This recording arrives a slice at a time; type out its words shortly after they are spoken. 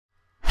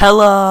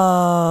Hello!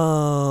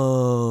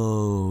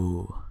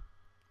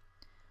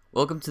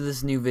 Welcome to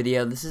this new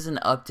video. This is an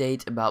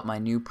update about my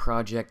new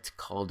project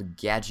called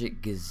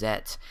Gadget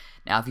Gazette.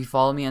 Now, if you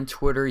follow me on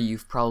Twitter,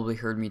 you've probably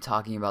heard me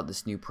talking about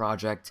this new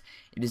project.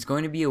 It is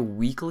going to be a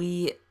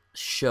weekly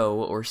show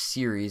or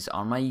series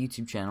on my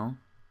YouTube channel,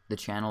 the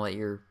channel that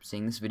you're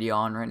seeing this video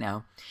on right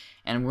now.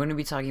 And I'm going to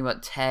be talking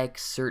about tech,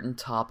 certain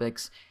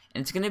topics,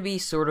 and it's going to be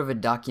sort of a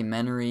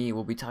documentary.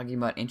 We'll be talking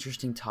about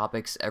interesting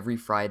topics every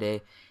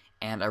Friday.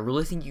 And I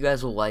really think you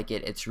guys will like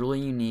it. It's really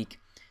unique.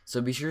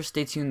 So be sure to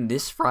stay tuned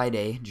this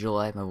Friday,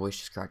 my voice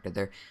just cracked out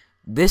there.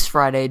 This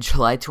Friday,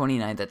 July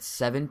 29th at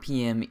 7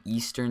 p.m.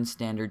 Eastern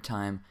Standard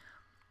Time.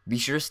 Be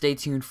sure to stay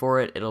tuned for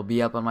it. It'll be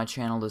up on my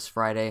channel this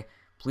Friday.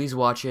 Please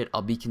watch it.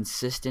 I'll be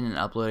consistent in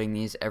uploading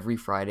these every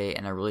Friday,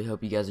 and I really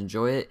hope you guys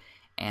enjoy it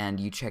and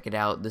you check it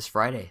out this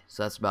Friday.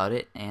 So that's about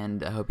it,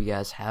 and I hope you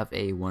guys have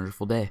a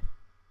wonderful day.